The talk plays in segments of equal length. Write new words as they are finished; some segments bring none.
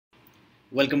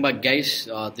Welcome back, guys.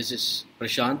 This is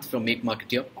Prashant from Make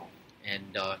Marketeer,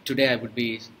 and today I would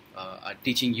be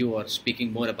teaching you or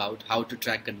speaking more about how to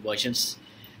track conversions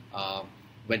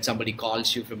when somebody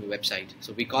calls you from your website.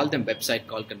 So we call them website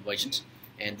call conversions,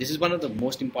 and this is one of the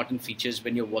most important features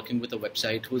when you're working with a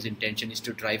website whose intention is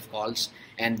to drive calls,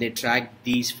 and they track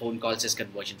these phone calls as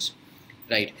conversions.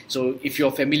 Right. So if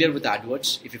you're familiar with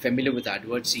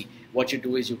AdWords, see, what you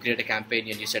do is you create a campaign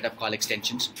and you set up call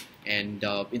extensions, and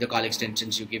in the call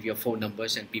extensions you give your phone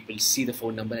numbers, and people see the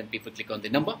phone number and people click on the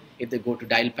number. If they go to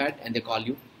dial pad and they call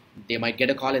you, they might get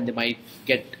a call and they might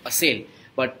get a sale.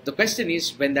 But the question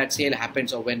is, when that sale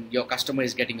happens or when your customer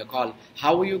is getting a call,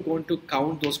 how are you going to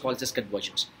count those calls as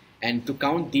conversions? And to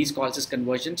count these calls as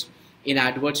conversions, in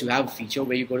AdWords you have a feature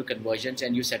where you go to conversions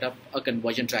and you set up a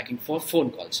conversion tracking for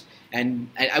phone calls, and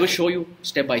I will show you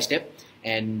step by step.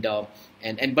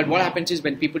 But what happens is,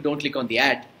 when people don't click on the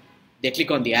ad, they click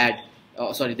on the ad.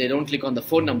 They don't click on the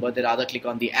phone number. They rather click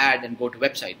on the ad and go to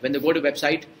website. When they go to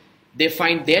website, they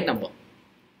find their number.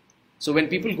 So when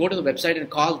people go to the website and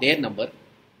call their number,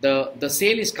 the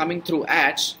sale is coming through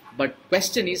ads. But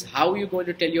question is, how are you going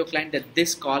to tell your client that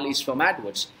this call is from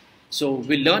AdWords? So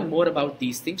we'll learn more about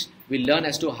these things. We'll learn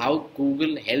as to how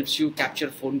Google helps you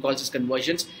capture phone calls as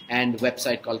conversions and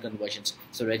website call conversions.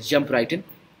 So let's jump right in.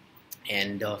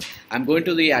 And I'm going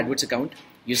to the AdWords account.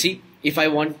 You see, if I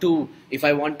want to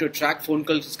track phone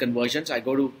calls as conversions, I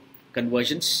go to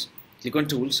conversions, click on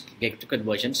tools, get to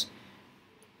conversions.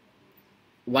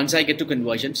 Once I get to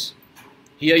conversions,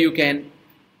 here you can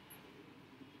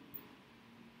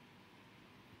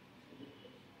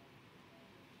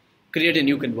create a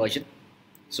new conversion.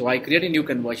 So I create a new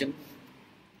conversion.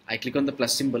 I click on the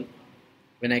plus symbol.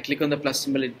 When I click on the plus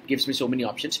symbol, it gives me so many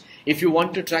options. If you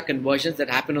want to track conversions that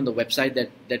happen on the website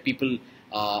that people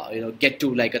get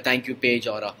to, like a thank you page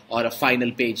or a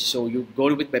final page, so you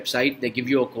go with website, they give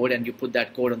you a code and you put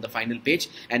that code on the final page,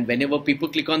 and whenever people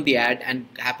click on the ad and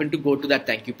happen to go to that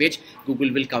thank you page,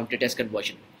 Google will count it as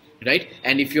conversion, right?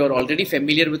 And if you're already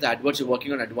familiar with AdWords, you're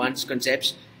working on advanced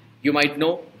concepts, you might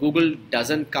know Google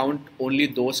doesn't count only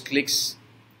those clicks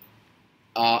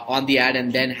on the ad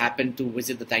and then happen to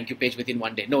visit the thank you page within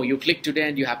one day. No, you click today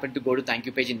and you happen to go to thank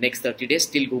you page in next 30 days,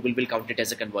 still Google will count it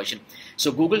as a conversion.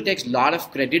 So Google takes a lot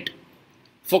of credit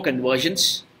for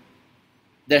conversions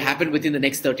that happen within the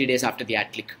next 30 days after the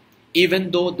ad click,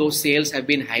 even though those sales have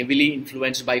been heavily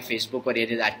influenced by Facebook or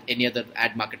any other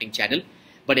ad marketing channel.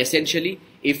 But essentially,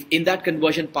 if in that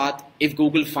conversion path, if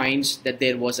Google finds that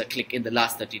there was a click in the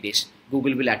last 30 days,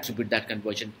 Google will attribute that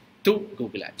conversion to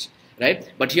Google Ads,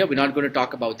 right? But here we're not going to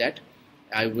talk about that.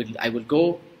 I will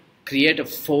go create a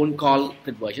phone call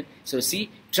conversion. So see,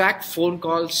 track phone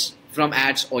calls from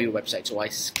ads or your website. So I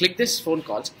click this phone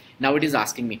calls. Now it is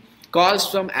asking me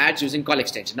calls from ads using call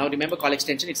extension. Now remember, call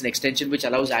extension, it's an extension which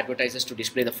allows advertisers to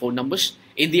display the phone numbers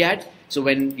in the ad. So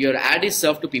when your ad is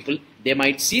served to people, they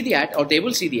might see the ad or they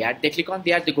will see the ad, they click on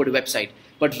the ad, they go to website.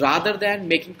 But rather than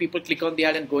making people click on the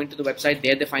ad and go into the website,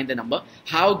 there they find the number,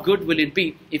 how good will it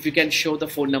be if you can show the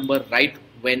phone number right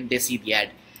when they see the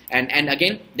ad? And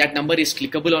again, that number is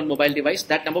clickable on mobile device.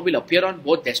 That number will appear on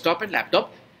both desktop and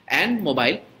laptop and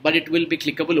mobile, but it will be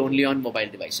clickable only on mobile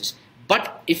devices.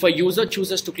 But if a user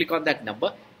chooses to click on that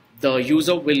number, the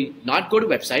user will not go to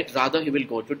website, rather he will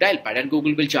go to dial pad, and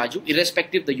Google will charge you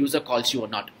irrespective the user calls you or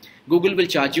not. Google will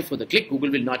charge you for the click,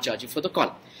 Google will not charge you for the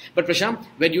call. But Prashant,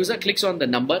 when user clicks on the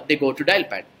number, they go to dial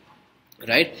pad,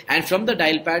 right? And from the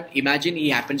dial pad, imagine he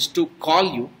happens to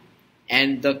call you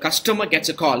and the customer gets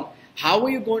a call. How are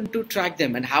you going to track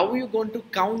them, and how are you going to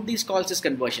count these calls as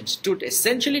conversions? To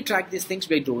essentially track these things,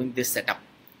 we're doing this setup.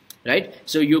 Right?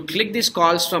 So you click these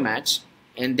calls from ads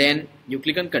and then you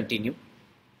click on continue.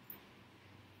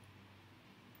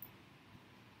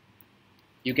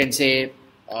 You can say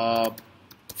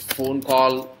phone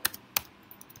call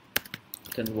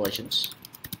conversions.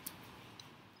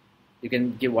 You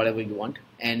can give whatever you want.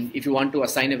 And if you want to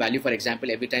assign a value, for example,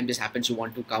 every time this happens, you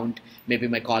want to count, maybe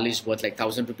my call is worth like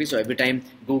 1,000 rupees. So every time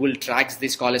Google tracks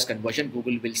this call as conversion,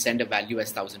 Google will send a value as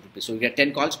 1,000 rupees. So you get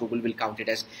 10 calls, Google will count it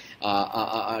as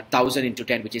 1,000 into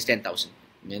 10, which is 10,000.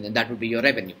 And then that would be your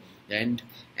revenue. And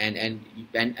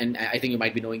I think you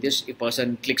might be knowing this. If a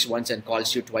person clicks once and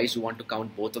calls you twice, you want to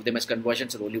count both of them as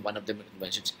conversions or only one of them as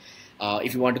conversions.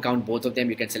 If you want to count both of them,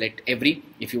 you can select every.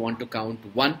 If you want to count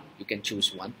one, you can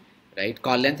choose one. Right?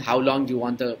 Call length, how long do you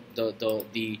want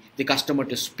the customer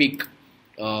to speak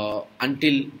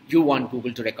until you want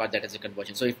Google to record that as a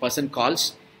conversion. So if person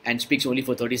calls and speaks only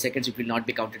for 30 seconds, it will not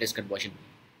be counted as conversion.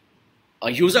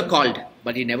 A user called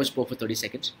but he never spoke for 30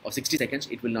 seconds or 60 seconds,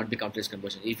 it will not be counted as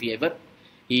conversion. If he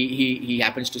he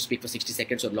happens to speak for 60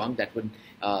 seconds or long, that's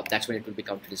when it will be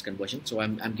counted as conversion. So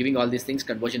I'm giving all these things,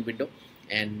 conversion window,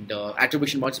 and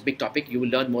attribution models is a big topic. You will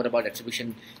learn more about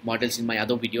attribution models in my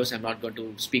other videos. I'm not going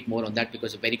to speak more on that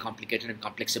because it's a very complicated and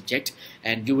complex subject,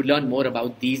 and you will learn more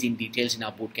about these in details in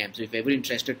our bootcamp. So if you're ever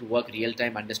interested to work real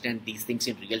time, understand these things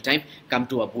in real time, come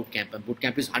to our bootcamp. And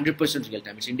bootcamp is 100% real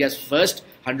time. It's India's first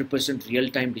 100% real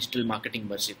time digital marketing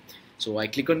immersive. So I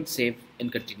click on save and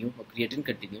continue, or create and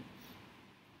continue.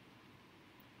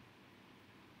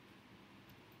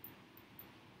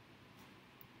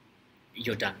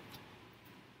 You're done.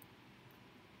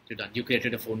 You're done. You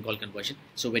created a phone call conversion.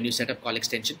 So when you set up call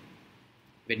extension,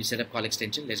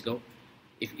 let's go.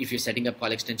 If you're setting up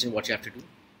call extension, what you have to do,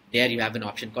 there you have an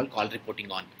option called call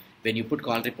reporting on. When you put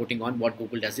call reporting on, what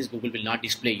Google does is Google will not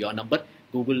display your number.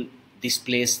 Google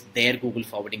displays their Google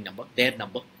forwarding number, their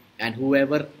number, and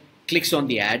whoever clicks on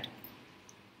the ad,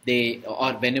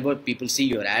 or whenever people see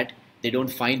your ad, they don't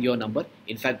find your number.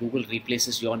 In fact, Google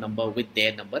replaces your number with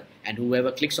their number, and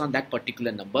whoever clicks on that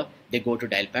particular number, they go to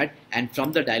dial pad, and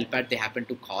from the dial pad they happen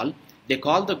to call. They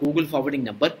call the Google forwarding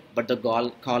number, but the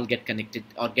call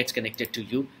gets connected to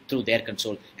you through their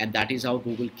console, and that is how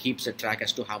Google keeps a track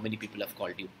as to how many people have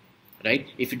called you. Right?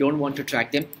 If you don't want to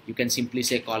track them, you can simply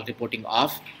say call reporting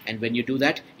off, and when you do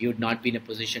that, you would not be in a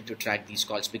position to track these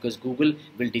calls, because Google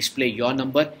will display your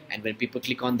number, and when people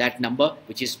click on that number,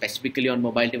 which is specifically on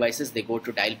mobile devices, they go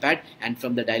to dial pad, and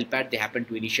from the dial pad they happen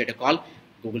to initiate a call.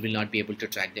 Google will not be able to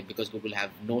track them, because Google have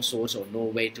no source or no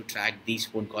way to track these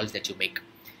phone calls that you make.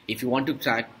 If you want to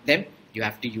track them, you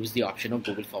have to use the option of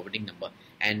Google forwarding number.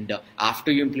 And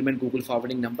after you implement Google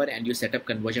forwarding number and you set up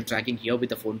conversion tracking here with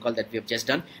the phone call that we have just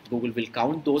done, Google will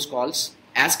count those calls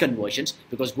as conversions,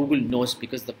 because Google knows,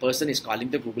 because the person is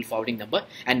calling the Google forwarding number,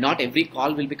 and not every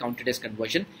call will be counted as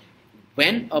conversion.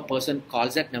 When a person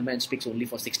calls that number and speaks only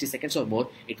for 60 seconds or more,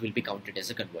 it will be counted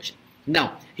as a conversion.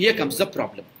 Now, here comes the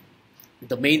problem.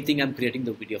 The main thing I'm creating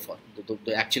the video for,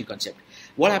 the actual concept.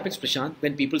 What happens, Prashant,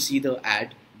 when people see the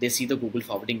ad, they see the Google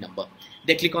forwarding number.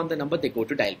 They click on the number, they go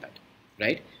to dial pad.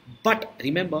 Right? But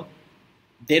remember,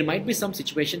 there might be some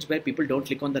situations where people don't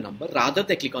click on the number, rather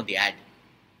they click on the ad.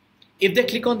 If they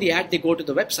click on the ad, they go to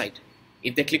the website.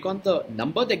 If they click on the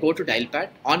number, they go to dial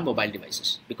pad on mobile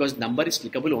devices, because number is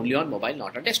clickable only on mobile,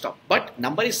 not on desktop. But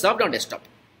number is served on desktop.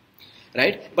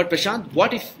 Right? But Prashant,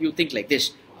 what if you think like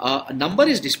this? A number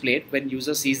is displayed when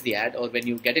user sees the ad, or when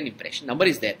you get an impression, number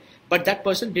is there. But that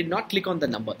person did not click on the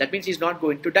number. That means he's not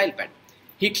going to dial pad.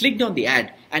 He clicked on the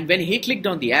ad, and when he clicked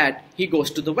on the ad, he goes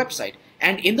to the website,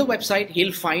 and in the website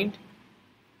he'll find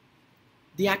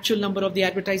the actual number of the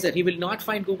advertiser. He will not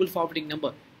find Google forwarding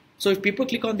number. So if people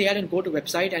click on the ad and go to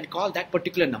website and call that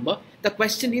particular number, the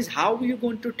question is, how are you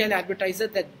going to tell advertiser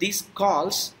that these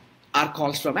calls are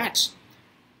calls from ads?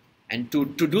 And to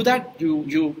do that,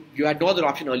 you had no other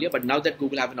option earlier, but now that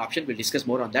Google have an option, we'll discuss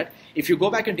more on that. If you go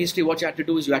back in history, what you have to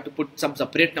do is you have to put some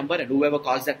separate number, and whoever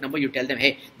calls that number, you tell them,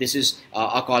 hey, this is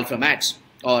a call from ads.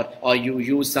 Or you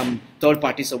use some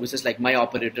third-party services like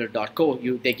myoperator.co.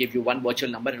 They give you one virtual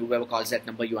number, and whoever calls that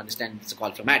number, you understand it's a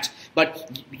call from ads.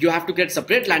 But you have to create a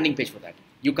separate landing page for that.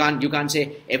 You can't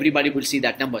say everybody will see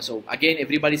that number. So again,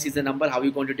 everybody sees the number. How are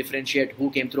you going to differentiate who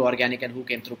came through organic and who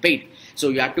came through paid? So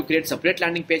you have to create separate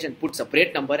landing page and put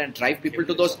separate number and drive people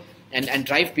to those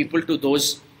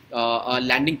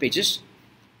landing pages.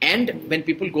 And when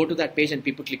people go to that page and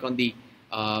people click on the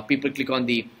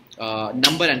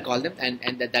number and call them,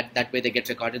 and that way they get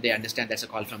recorded, they understand that's a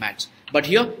call from ads. But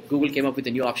here Google came up with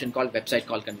a new option called website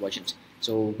call conversions.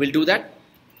 So we'll do that.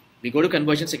 We go to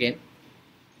conversions again.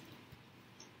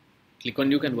 Click on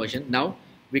new conversion. Now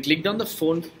we clicked on the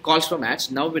phone calls from ads.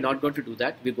 Now we're not going to do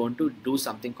that. We're going to do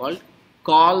something called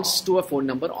calls to a phone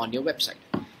number on your website.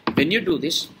 When you do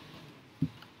this,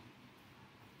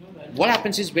 what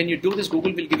happens is, when you do this,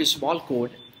 Google will give you small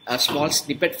code, a small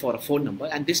snippet for a phone number,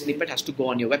 and this snippet has to go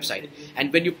on your website.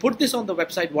 And when you put this on the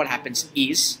website, what happens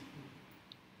is,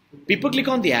 people click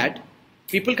on the ad,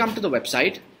 people come to the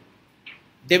website,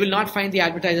 they will not find the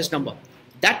advertiser's number.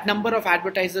 That number of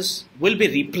advertisers will be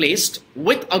replaced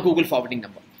with a Google forwarding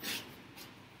number.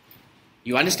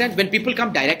 You understand? When people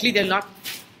come directly, they'll not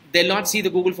see the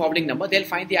Google forwarding number, they'll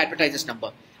find the advertiser's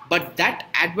number. But that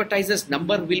advertiser's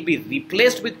number will be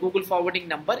replaced with Google forwarding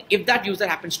number if that user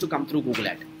happens to come through Google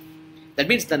ad. That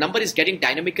means the number is getting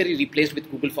dynamically replaced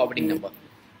with Google forwarding number.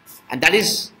 And that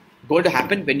is going to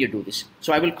happen when you do this.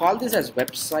 So I will call this as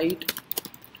website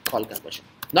call conversion.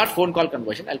 Not phone call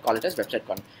conversion, I'll call it as website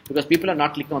call, because people are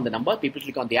not clicking on the number, people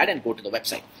click on the ad and go to the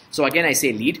website. So again, I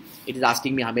say lead. It is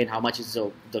asking me, how much is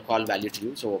the call value to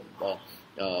you? So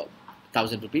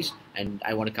 1,000 rupees, and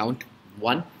I want to count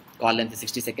 1 call length is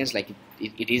 60 seconds, like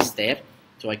it is there.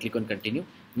 So I click on continue.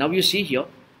 Now you see here,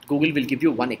 Google will give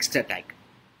you one extra tag,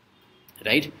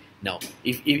 right? Now,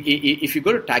 if you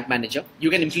go to Tag Manager, you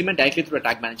can implement directly through a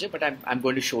Tag Manager, but I'm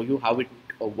going to show you how it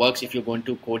works if you're going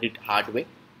to code it hard way.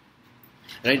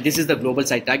 Right? This is the global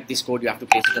site tag. This code you have to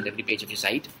place it on every page of your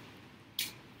site.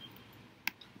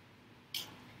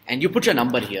 And you put your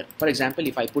number here. For example,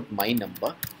 if I put my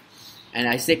number and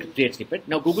I say create snippet,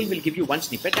 now Google will give you one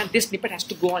snippet, and this snippet has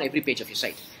to go on every page of your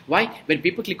site. Why? When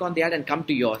people click on the ad and come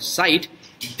to your site,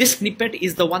 this snippet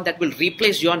is the one that will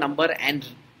replace your number and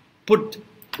put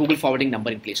Google forwarding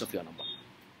number in place of your number.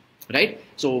 Right?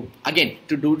 So again,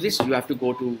 to do this, you have to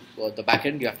go to the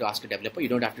backend. You have to ask a developer. You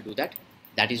don't have to do that.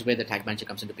 That is where the Tag Manager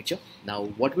comes into picture. Now,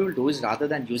 what we will do is, rather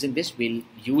than using this, we'll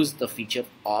use the feature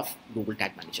of Google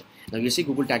Tag Manager. Now, you see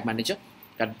Google Tag Manager.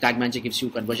 Tag Manager gives you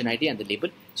conversion ID and the label.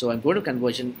 So I'm going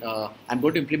to I'm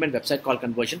going to implement a website called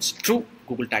conversions through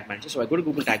Google Tag Manager. So I go to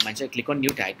Google Tag Manager, click on new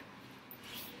tag.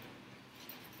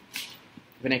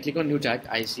 When I click on new tag,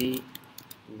 I see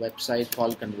website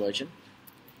called conversion,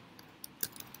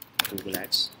 Google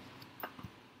Ads.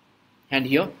 And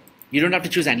here, you don't have to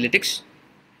choose analytics.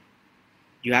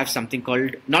 You have something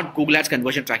called, not Google Ads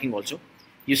conversion tracking also.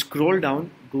 You scroll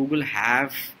down, Google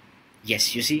have,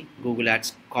 yes, you see Google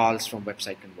Ads calls from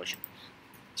website conversion.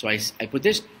 So I put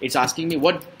this, it's asking me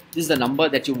what is the number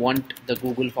that you want the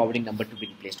Google forwarding number to be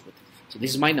replaced with. So this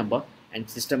is my number, and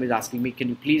system is asking me, can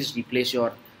you please replace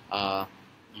your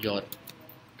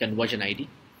conversion ID?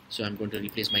 So I'm going to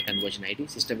replace my conversion ID.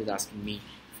 System is asking me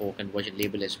for conversion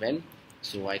label as well.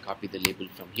 So I copy the label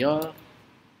from here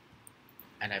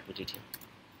and I put it here.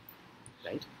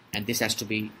 Right, and this has to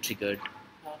be triggered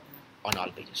on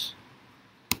all pages.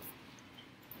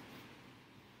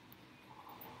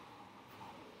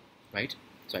 Right,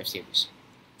 so I've saved this.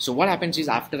 So what happens is,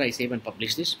 after I save and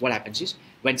publish this, what happens is,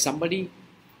 when somebody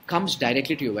comes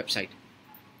directly to your website,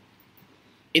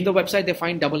 in the website they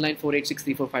find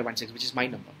 9948634516, which is my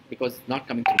number, because it's not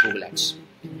coming through Google Ads.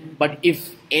 But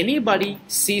if anybody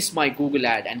sees my Google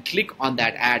ad and click on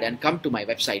that ad and come to my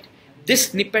website,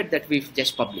 this snippet that we've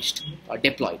just published or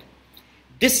deployed,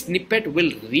 this snippet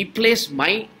will replace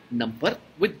my number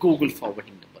with Google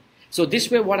forwarding number. So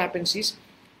this way what happens is,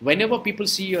 whenever people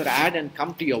see your ad and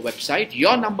come to your website,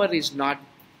 your number is not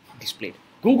displayed.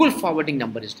 Google forwarding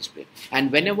number is displayed.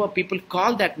 And whenever people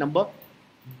call that number,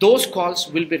 those calls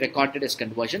will be recorded as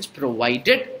conversions,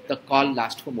 provided the call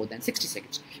lasts for more than 60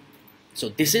 seconds. So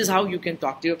this is how you can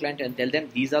talk to your client and tell them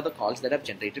these are the calls that I've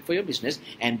generated for your business,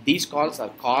 and these calls are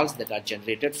calls that are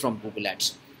generated from Google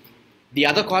Ads. The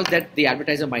other calls that the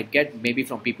advertiser might get, maybe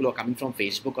from people who are coming from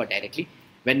Facebook or directly,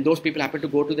 when those people happen to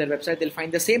go to their website, they'll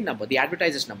find the same number, the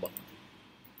advertiser's number.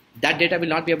 That data will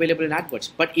not be available in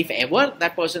AdWords. But if ever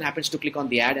that person happens to click on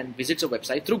the ad and visits a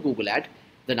website through Google Ad,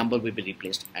 the number will be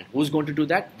replaced. And who's going to do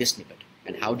that? This snippet.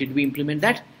 And how did we implement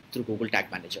that? Through Google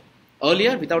Tag Manager.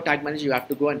 Earlier, without Tag Manager, you have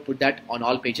to go and put that on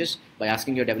all pages by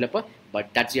asking your developer, but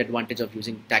that's the advantage of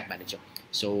using Tag Manager.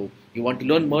 So you want to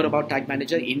learn more about Tag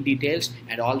Manager in details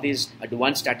and all these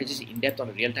advanced strategies in depth on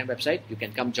a real-time website, you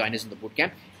can come join us in the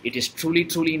bootcamp. It is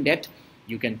truly in depth.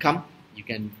 You can come, you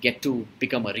can get to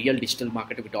become a real digital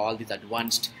marketer with all these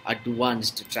advanced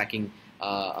tracking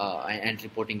and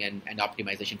reporting and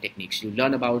optimization techniques. You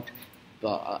learn about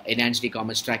enhanced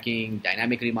e-commerce tracking,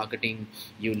 dynamic remarketing,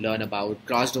 you learn about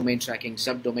cross-domain tracking,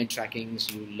 sub-domain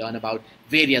trackings, you learn about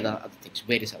various other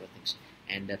things.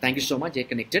 And thank you so much. Stay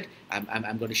connected.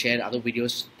 I'm going to share other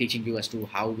videos teaching you as to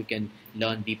how we can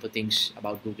learn deeper things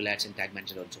about Google Ads and Tag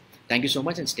Manager also. Thank you so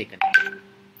much and stay connected.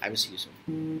 I will see you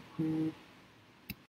soon.